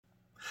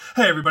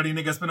Hey everybody,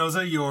 Nick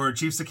Espinoza, your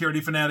chief security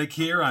fanatic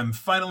here. I'm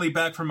finally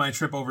back from my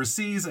trip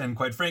overseas, and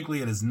quite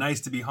frankly, it is nice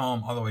to be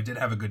home, although I did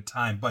have a good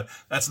time, but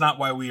that's not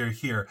why we are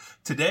here.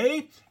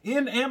 Today,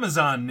 in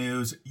Amazon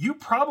news, you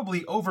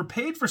probably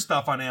overpaid for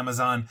stuff on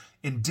Amazon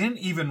and didn't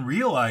even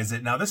realize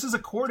it. Now, this is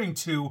according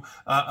to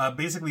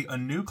basically a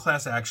new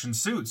class action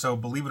suit, so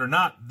believe it or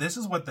not, this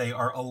is what they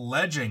are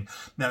alleging.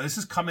 Now, this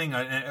is coming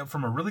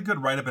from a really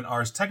good write-up in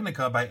Ars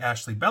Technica by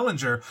Ashley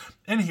Bellinger,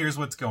 and here's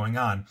what's going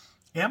on.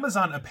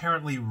 Amazon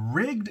apparently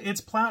rigged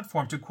its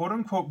platform to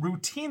quote-unquote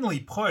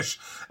routinely push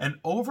an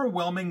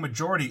overwhelming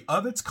majority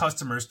of its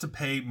customers to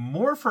pay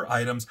more for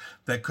items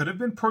that could have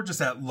been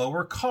purchased at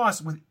lower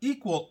costs with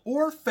equal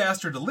or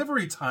faster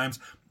delivery times.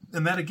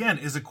 And that, again,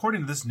 is according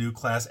to this new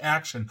class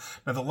action.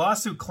 Now, the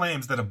lawsuit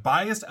claims that a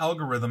biased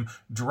algorithm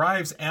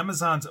drives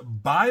Amazon's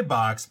buy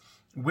box,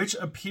 which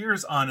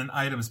appears on an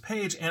item's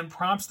page and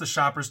prompts the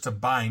shoppers to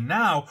buy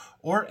now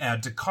or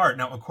add to cart.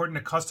 Now, according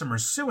to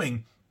customers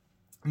suing,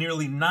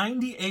 nearly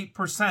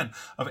 98%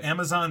 of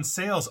Amazon's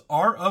sales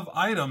are of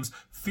items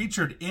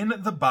featured in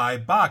the buy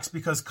box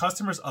because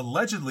customers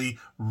allegedly,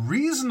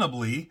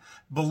 reasonably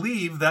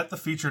believe that the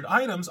featured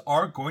items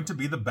are going to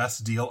be the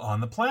best deal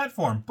on the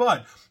platform.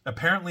 But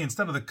apparently,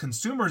 instead of the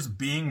consumers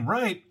being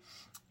right,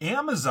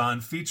 Amazon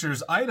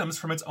features items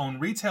from its own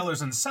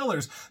retailers and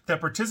sellers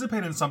that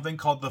participate in something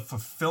called the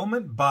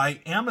Fulfillment by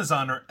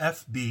Amazon, or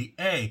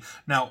FBA.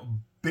 Now,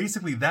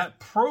 basically, that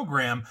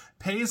program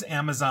pays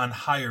Amazon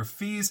higher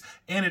fees,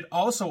 and it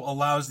also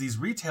allows these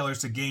retailers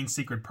to gain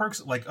secret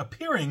perks like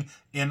appearing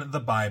in the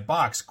buy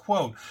box.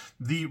 Quote,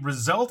 the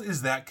result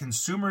is that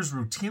consumers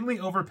routinely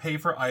overpay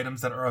for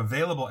items that are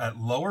available at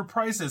lower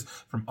prices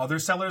from other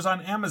sellers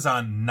on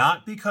Amazon,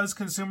 not because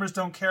consumers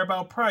don't care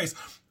about price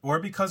or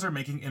because they're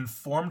making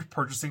informed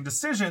purchasing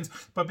decisions,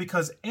 but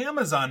because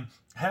Amazon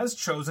has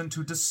chosen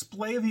to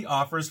display the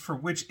offers for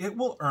which it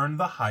will earn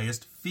the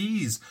highest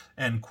fees,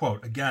 end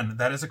quote. Again,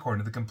 that is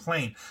according to the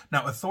complaint.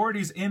 Now,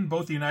 authorities in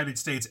both the United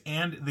States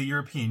and the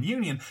European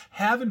Union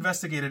have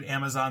investigated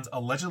Amazon's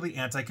allegedly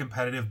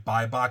anti-competitive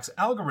buy box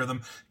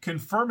algorithm,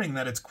 confirming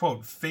that it's,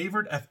 quote,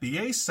 favored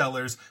FBA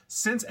sellers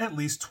since at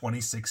least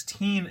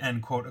 2016,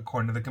 end quote,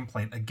 according to the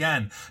complaint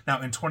again.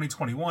 Now, in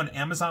 2021,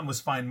 Amazon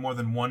was fined more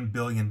than $1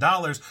 billion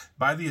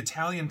by the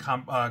Italian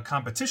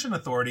competition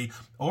authority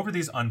over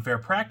these unfair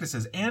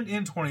practices. And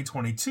in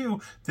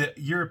 2022, the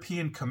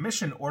European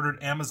Commission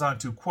ordered Amazon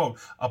to, quote,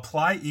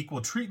 apply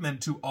equal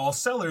treatment to all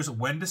sellers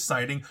when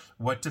deciding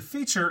what to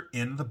feature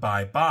in the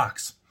buy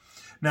box.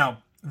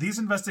 Now, these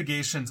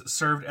investigations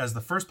served as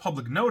the first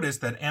public notice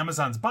that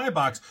Amazon's buy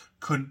box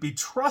couldn't be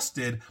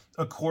trusted,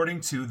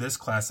 according to this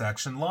class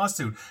action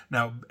lawsuit.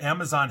 Now,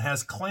 Amazon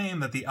has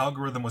claimed that the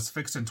algorithm was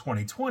fixed in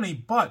 2020,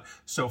 but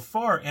so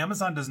far,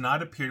 Amazon does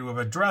not appear to have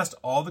addressed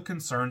all the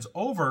concerns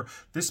over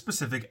this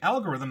specific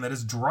algorithm that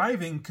is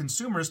driving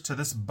consumers to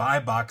this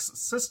buy box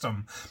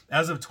system.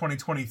 As of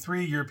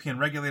 2023, European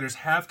regulators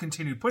have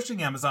continued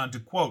pushing Amazon to,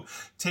 quote,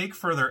 take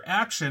further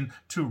action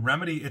to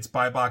remedy its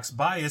buy box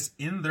bias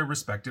in their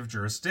respective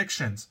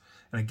jurisdictions.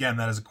 And again,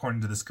 that is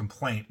according to this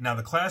complaint. Now,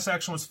 the class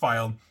action was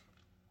filed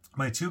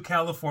by two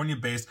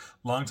California-based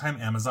longtime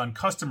Amazon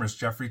customers,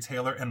 Jeffrey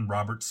Taylor and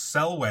Robert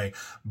Selway.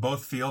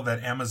 Both feel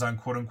that Amazon,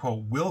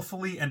 quote-unquote,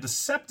 willfully and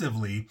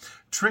deceptively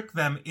tricked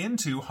them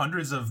into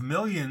hundreds of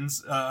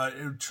millions,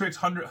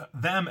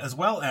 them as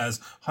well as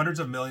hundreds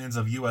of millions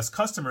of U.S.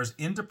 customers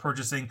into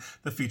purchasing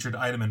the featured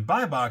item in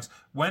buy box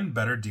when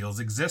better deals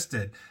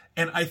existed.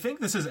 And I think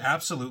this is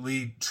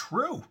absolutely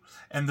true.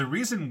 And the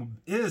reason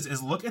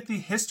is look at the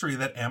history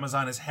that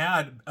Amazon has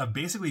had of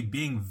basically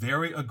being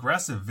very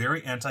aggressive,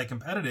 very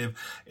anti-competitive,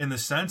 in the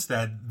sense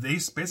that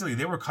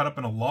they were caught up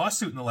in a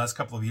lawsuit in the last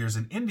couple of years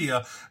in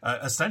India,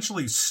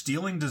 essentially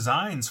stealing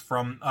designs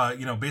from,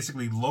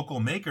 basically local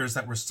makers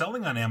that were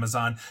selling on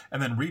Amazon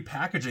and then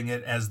repackaging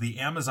it as the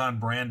Amazon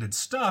branded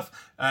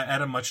stuff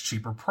at a much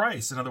cheaper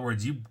price. In other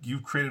words,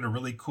 you've created a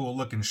really cool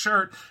looking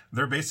shirt.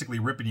 They're basically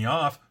ripping you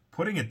off,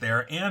 putting it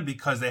there, and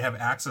because they have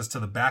access to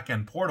the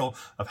back-end portal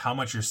of how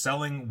much you're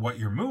selling, what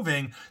you're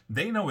moving,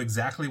 they know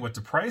exactly what to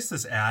price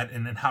this at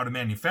and how to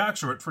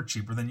manufacture it for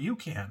cheaper than you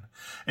can.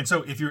 And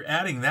so if you're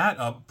adding that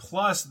up,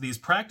 plus these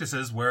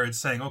practices where it's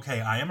saying, okay,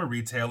 I am a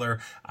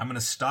retailer, I'm going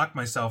to stock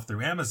myself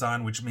through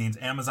Amazon, which means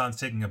Amazon's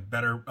taking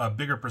a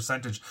bigger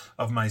percentage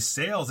of my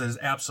sales, it is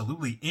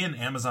absolutely in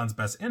Amazon's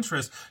best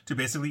interest to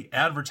basically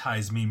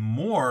advertise me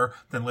more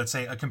than, let's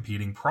say, a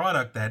competing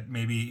product that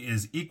maybe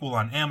is equal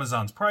on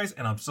Amazon's price,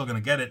 and I'm still going to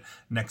get it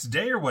next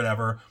day or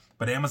whatever,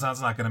 but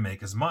Amazon's not going to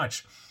make as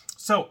much.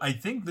 So I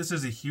think this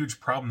is a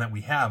huge problem that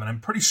we have, and I'm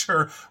pretty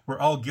sure we're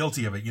all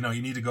guilty of it. You know,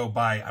 you need to go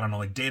buy,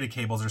 like data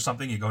cables or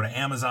something. You go to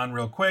Amazon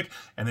real quick,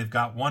 and they've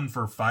got one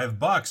for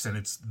 $5, and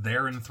it's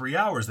there in 3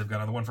 hours. They've got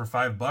another one for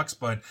 $5,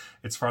 but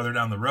it's farther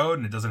down the road,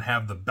 and it doesn't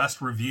have the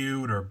best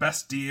reviewed or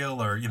best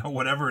deal or,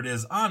 whatever it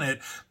is on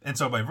it. And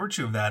so by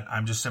virtue of that,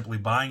 I'm just simply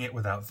buying it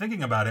without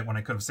thinking about it when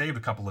I could have saved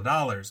a couple of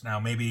dollars. Now,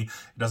 maybe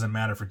it doesn't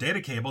matter for data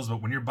cables, but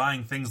when you're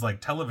buying things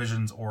like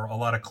televisions or a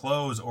lot of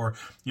clothes, or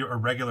you're a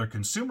regular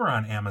consumer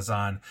on Amazon,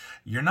 Amazon,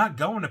 you're not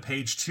going to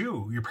page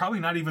 2. You're probably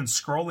not even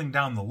scrolling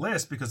down the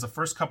list because the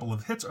first couple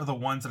of hits are the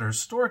ones that are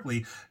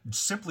historically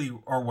simply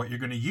are what you're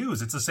going to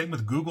use. It's the same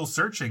with Google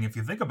searching. If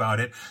you think about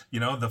it,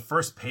 the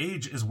first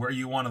page is where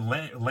you want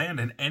to land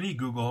in any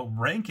Google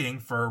ranking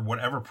for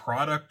whatever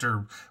product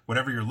or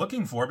whatever you're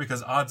looking for,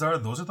 because odds are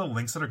those are the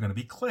links that are going to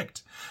be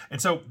clicked. And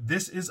so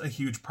this is a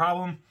huge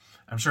problem.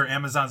 I'm sure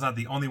Amazon's not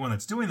the only one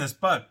that's doing this,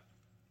 but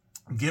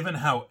given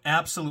how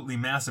absolutely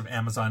massive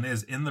Amazon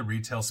is in the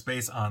retail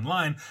space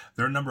online,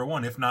 they're number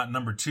one, if not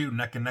number 2,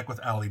 neck and neck with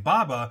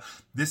Alibaba.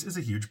 This is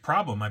a huge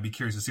problem. I'd be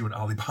curious to see what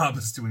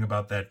Alibaba's doing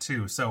about that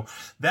too. So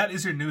that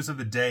is your news of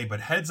the day,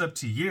 but heads up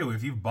to you,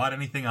 if you've bought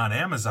anything on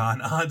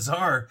Amazon, odds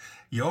are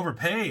you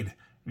overpaid.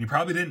 And you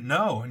probably didn't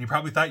know, and you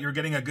probably thought you were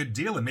getting a good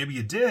deal, and maybe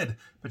you did,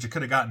 but you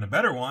could have gotten a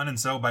better one. And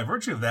so by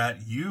virtue of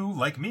that, you,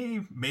 like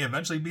me, may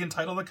eventually be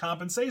entitled to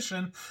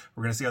compensation.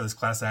 We're going to see how this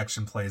class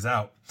action plays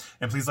out.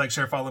 And please like,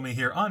 share, follow me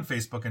here on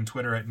Facebook and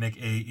Twitter at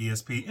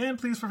NickAESP. And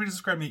please feel free to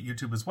subscribe to me at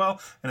YouTube as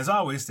well. And as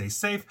always, stay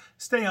safe,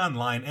 stay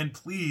online, and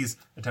please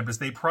attempt to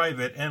stay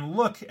private and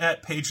look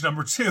at page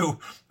number 2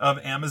 of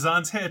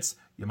Amazon's hits.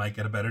 You might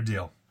get a better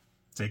deal.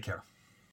 Take care.